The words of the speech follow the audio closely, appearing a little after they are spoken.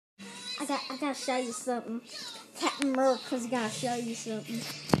I gotta show you something. Captain America's gotta show you something.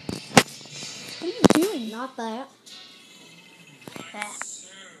 What are you doing? Not that.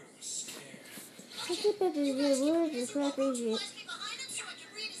 I'm gonna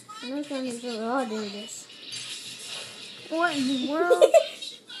do this. What in the world?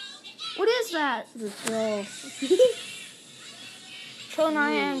 What is that? The troll. Troll and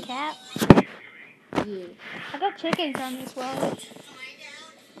I am cat. Yeah. I got chickens on this world.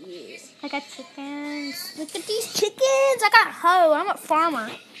 Yeah. I got chickens. Look at these chickens. I got hoe. I'm a farmer.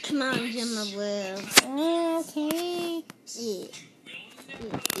 Come on, Jim, I will. Okay. Yeah.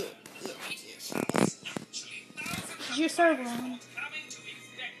 Is your server on?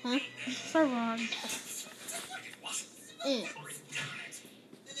 Huh? Server on. Yeah.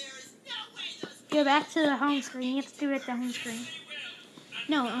 Go back to the home screen. You have to do it at the home screen.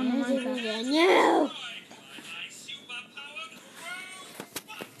 No, on the Minecraft. No!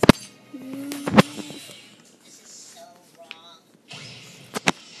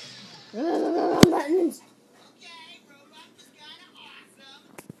 Buttons.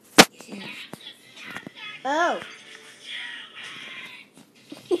 Oh.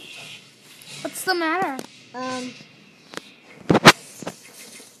 What's the matter?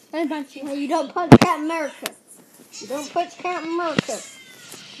 I punch you. No, you don't punch Captain America. You don't punch Captain America.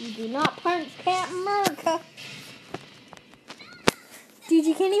 You do not punch Captain America. Dude,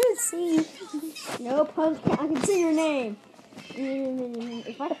 you can't even see. No punch I can see your name.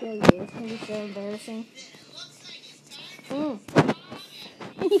 If I kill you, it's going to be so embarrassing.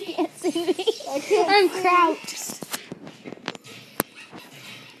 You can't see me. I'm crouched.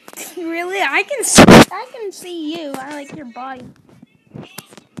 Really? I can see you. I like your body.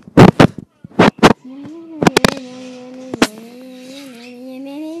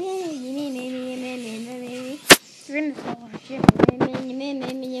 You're in the hole, aren't you?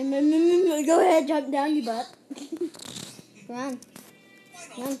 Go ahead, jump down, you butt. Come on.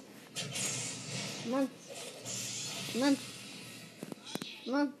 Come on. Come on. Come on.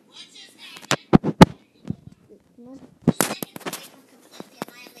 Come on. Come on.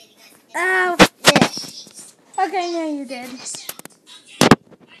 Oh. Yeah. Okay, now you're dead.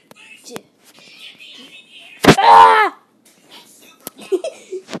 Yeah. Ah!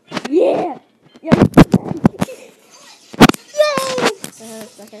 Yeah. Yeah. Yay!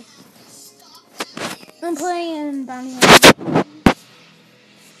 Okay. I'm playing Bounty Hunter.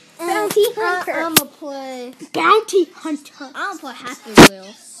 Bounty Hunter. I'm gonna play. Bounty Hunter. I'll play Happy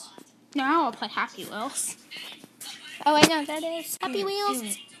Wheels. No, I'll play Happy Wheels. Oh, wait, no, that is Happy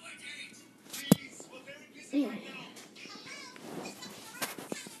Wheels.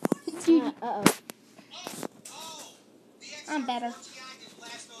 Uh-oh. I'm better.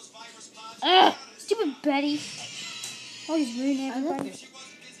 Ugh, stupid Betty. Always ruining everybody.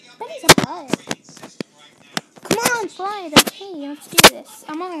 Betty's a butt. Come on, slide. Okay, let's do this.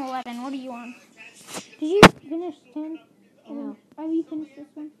 I'm on 11. What are you on? Did you finish 10? No. Have you finished this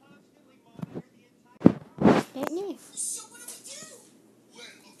one? Don't know.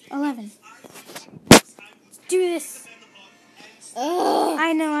 11. Let's do this. Ugh.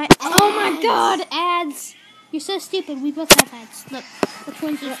 I know. Oh my God, ads. You're so stupid. We both have ads. Look, the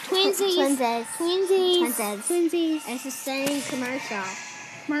twinsies. Twinsies. Twinsies. Twinsies. Twinsies. It's the same commercial.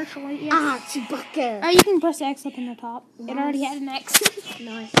 Commercial, yeah. Ah, Chewbacca. Oh, you can press X up in the top. It already had an X.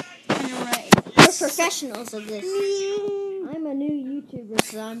 Nice. Alright. We're professionals of this. I'm a new YouTuber,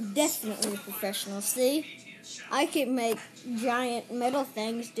 so I'm definitely a professional. See? I can make giant metal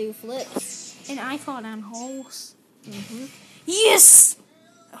things do flips. And I fall down holes. Mm-hmm. Yes!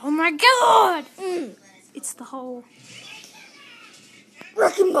 Oh my God! Mm. It's the hole.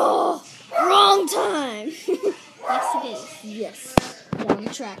 Wrecking ball! Wrong time! Yes, it is. Yes. Down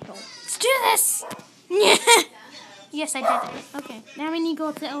the track hole. Let's do this! Yes, I did it. Okay, now we need to go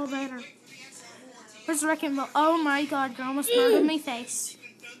up the elevator. Where's the wrecking ball? Oh my God, you're almost murdered my face.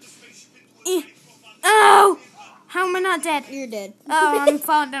 Oh! How am I not dead? You're dead. Oh, I'm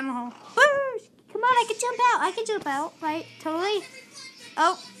falling down the hole. Woo! Come on, I can jump out. I can jump out, right? Totally.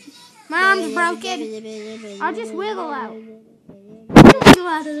 Oh, my arm's broken. I'll just wiggle out. I can wiggle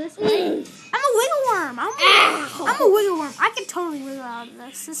out of this. I'm a wiggle worm. I'm a wiggle worm. I can totally wiggle out of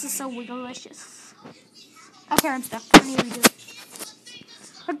this. This is so wigglelicious. Okay, I'm stuck. I need to redo it.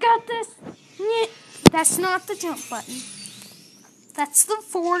 I got this. That's not the jump button. That's the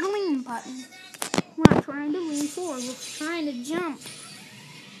forward lean button. We're not trying to lean forward. We're trying to jump.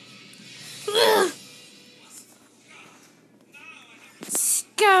 Let's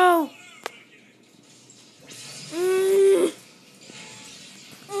go.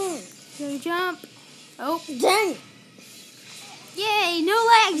 Go jump. Oh, Dang! yay, no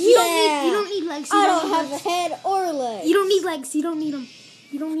lag. You don't need legs. I don't have a head or legs. You don't need legs. You don't need them.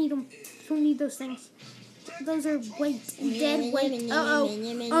 You don't need them. You don't need those things. Those are weight. Dead weight. Uh-oh.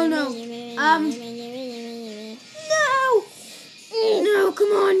 Oh, no. No! No,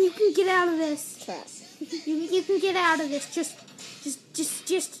 come on. You can get out of this. Crap. You can get out of this. Just.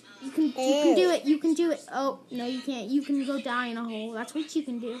 You can do it. You can do it. Oh, no, you can't. You can go die in a hole. That's what you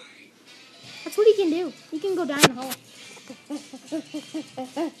can do. That's what he can do. He can go die in a hole.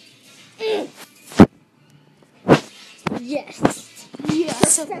 Yes.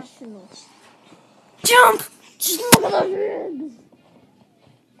 Yes. Professional. Jump! Just look at those ribs.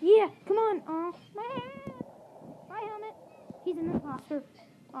 Yeah, come on. Oh, man. Bye, Helmet. He's an imposter.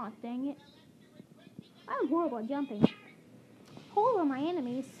 Oh, dang it. I'm horrible at jumping. Who are my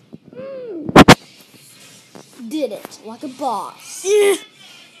enemies? Did it like a boss.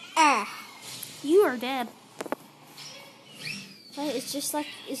 Ah. You are dead. Hey, it's just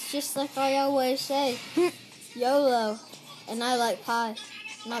like I always say. YOLO. And I like pie.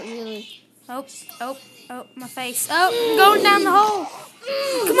 Not really. Oh, my face. Oh, I'm going down the hole.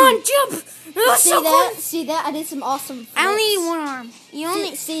 Come on, jump. Oh, See so that? close. See that? I did some awesome flips. I only need one arm. You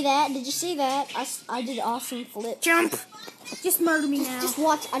only See that? Did you see that? I did awesome flips. jump. Just murder me now. Just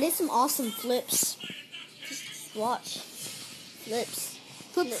watch. I did some awesome flips. Just watch. Flips.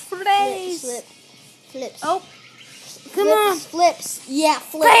 Flip for days. Flips. Oh, come on. Flips. Yeah,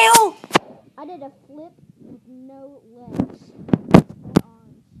 flips. Fail. I did a flip with no legs or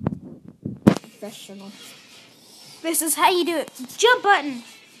arms. Professional. This is how you do it. Jump button.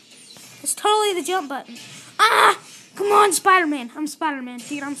 It's totally the jump button. Ah! Come on, Spider-Man. I'm Spider-Man.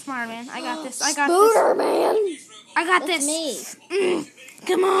 Dude, I'm Spider-Man. I got this. I got this. Spooderman. I got That's this. me.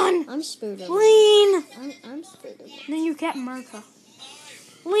 Come on. I'm Spooderman. Lean. I'm Spooderman. Then you're Captain America.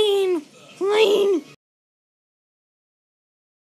 Lean.